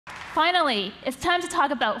Finally, it's time to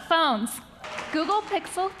talk about phones. Google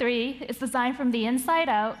Pixel 3 is designed from the inside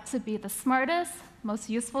out to be the smartest, most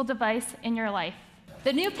useful device in your life.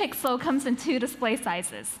 The new Pixel comes in two display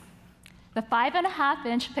sizes, the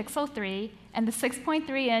 5.5-inch Pixel 3 and the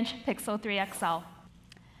 6.3-inch Pixel 3 XL.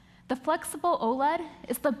 The flexible OLED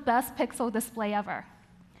is the best Pixel display ever.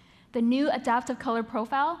 The new adaptive color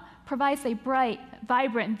profile provides a bright,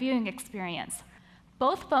 vibrant viewing experience.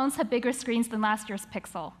 Both phones have bigger screens than last year's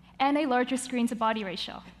Pixel and a larger screen-to-body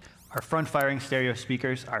ratio. Our front-firing stereo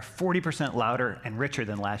speakers are 40% louder and richer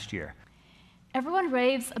than last year. Everyone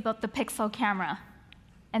raves about the Pixel camera.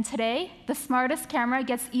 And today, the smartest camera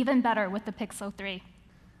gets even better with the Pixel 3.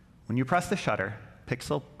 When you press the shutter,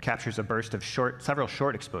 Pixel captures a burst of several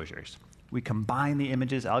short exposures. We combine the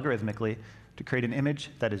images algorithmically to create an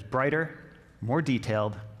image that is brighter, more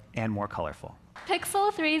detailed, and more colorful.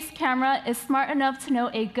 Pixel 3's camera is smart enough to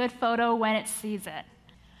know a good photo when it sees it.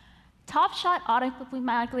 Top Shot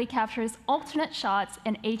automatically captures alternate shots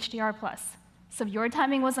in HDR+. So if your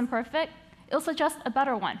timing wasn't perfect, it'll suggest a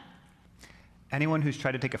better one. Anyone who's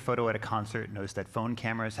tried to take a photo at a concert knows that phone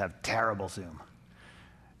cameras have terrible zoom.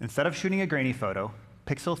 Instead of shooting a grainy photo,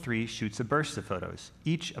 Pixel 3 shoots a burst of photos,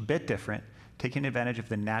 each a bit different, taking advantage of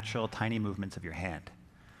the natural, tiny movements of your hand.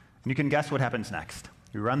 And you can guess what happens next.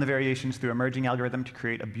 We run the variations through a merging algorithm to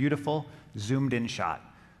create a beautiful, zoomed-in shot,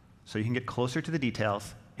 so you can get closer to the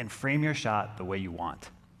details and frame your shot the way you want.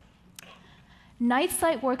 Night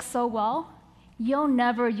sight works so well, you'll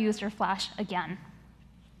never use your flash again.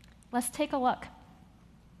 Let's take a look.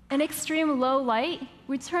 In extreme low light,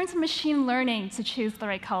 we turn to machine learning to choose the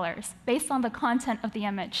right colors based on the content of the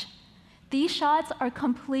image. These shots are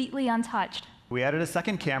completely untouched. We added a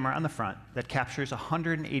second camera on the front that captures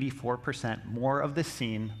 184% more of the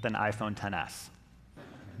scene than iPhone XS.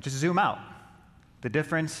 Just zoom out. The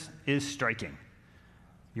difference is striking.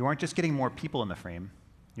 You aren't just getting more people in the frame,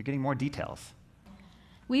 you're getting more details.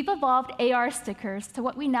 We've evolved AR stickers to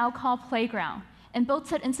what we now call Playground and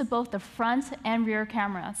built it into both the front and rear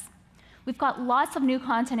cameras. We've got lots of new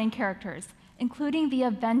content and characters, including the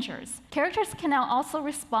Avengers. Characters can now also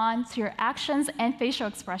respond to your actions and facial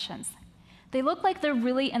expressions. They look like they're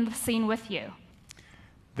really in the scene with you.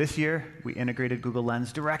 This year, we integrated Google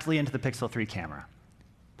Lens directly into the Pixel 3 camera.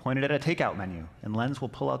 Point it at a takeout menu, and Lens will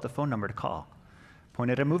pull out the phone number to call. Point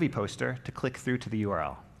at a movie poster to click through to the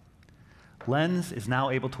URL. Lens is now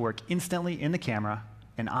able to work instantly in the camera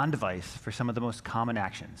and on device for some of the most common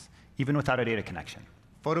actions, even without a data connection.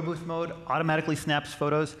 Photo booth mode automatically snaps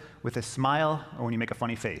photos with a smile or when you make a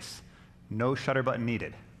funny face. No shutter button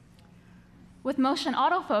needed. With motion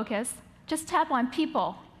autofocus, just tap on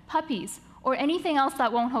people, puppies, or anything else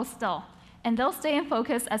that won't hold still, and they'll stay in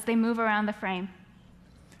focus as they move around the frame.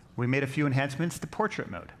 We made a few enhancements to portrait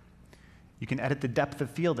mode. You can edit the depth of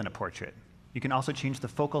field in a portrait. You can also change the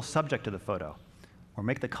focal subject of the photo, or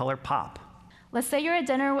make the color pop. Let's say you're at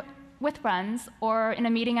dinner with friends or in a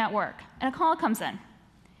meeting at work, and a call comes in.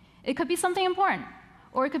 It could be something important,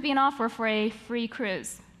 or it could be an offer for a free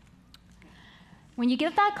cruise. When you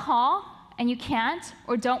get that call and you can't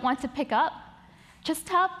or don't want to pick up, just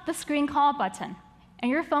tap the screen call button, and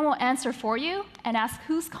your phone will answer for you and ask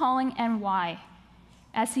who's calling and why.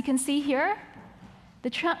 As you can see here, the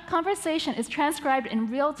conversation is transcribed in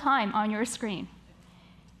real time on your screen.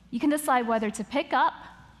 You can decide whether to pick up,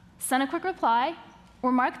 send a quick reply,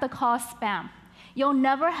 or mark the call spam. You'll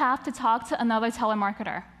never have to talk to another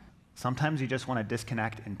telemarketer. Sometimes you just want to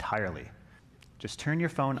disconnect entirely. Just turn your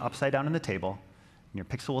phone upside down on the table, and your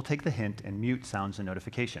Pixel will take the hint and mute sounds and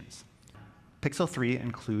notifications. Pixel 3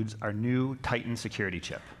 includes our new Titan security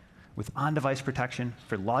chip with on-device protection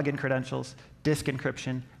for login credentials, disk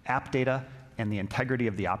encryption, app data, and the integrity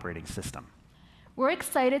of the operating system. We're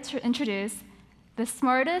excited to introduce the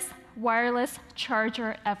smartest wireless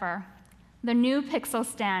charger ever, the new Pixel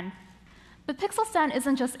Stand. The Pixel Stand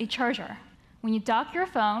isn't just a charger. When you dock your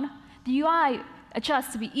phone, the UI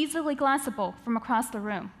adjusts to be easily glanceable from across the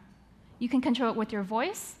room. You can control it with your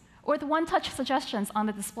voice or with one-touch suggestions on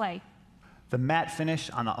the display. The matte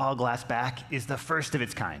finish on the all-glass back is the first of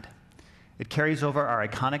its kind. It carries over our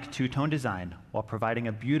iconic two-tone design while providing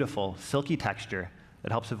a beautiful, silky texture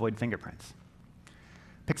that helps avoid fingerprints.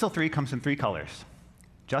 Pixel 3 comes in 3 colors: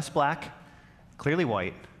 just black, clearly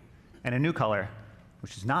white, and a new color,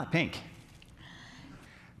 which is not pink.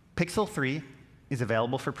 Pixel 3 is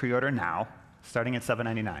available for pre-order now, starting at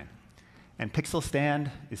 $799, and Pixel Stand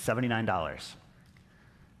is $79.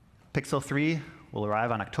 Pixel 3 will arrive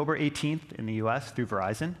on October 18th in the US through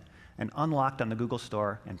Verizon and unlocked on the Google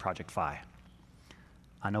Store and Project Fi.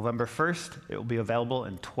 On November 1st, it will be available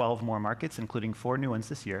in 12 more markets, including 4 new ones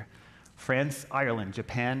this year, France, Ireland,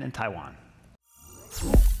 Japan, and Taiwan.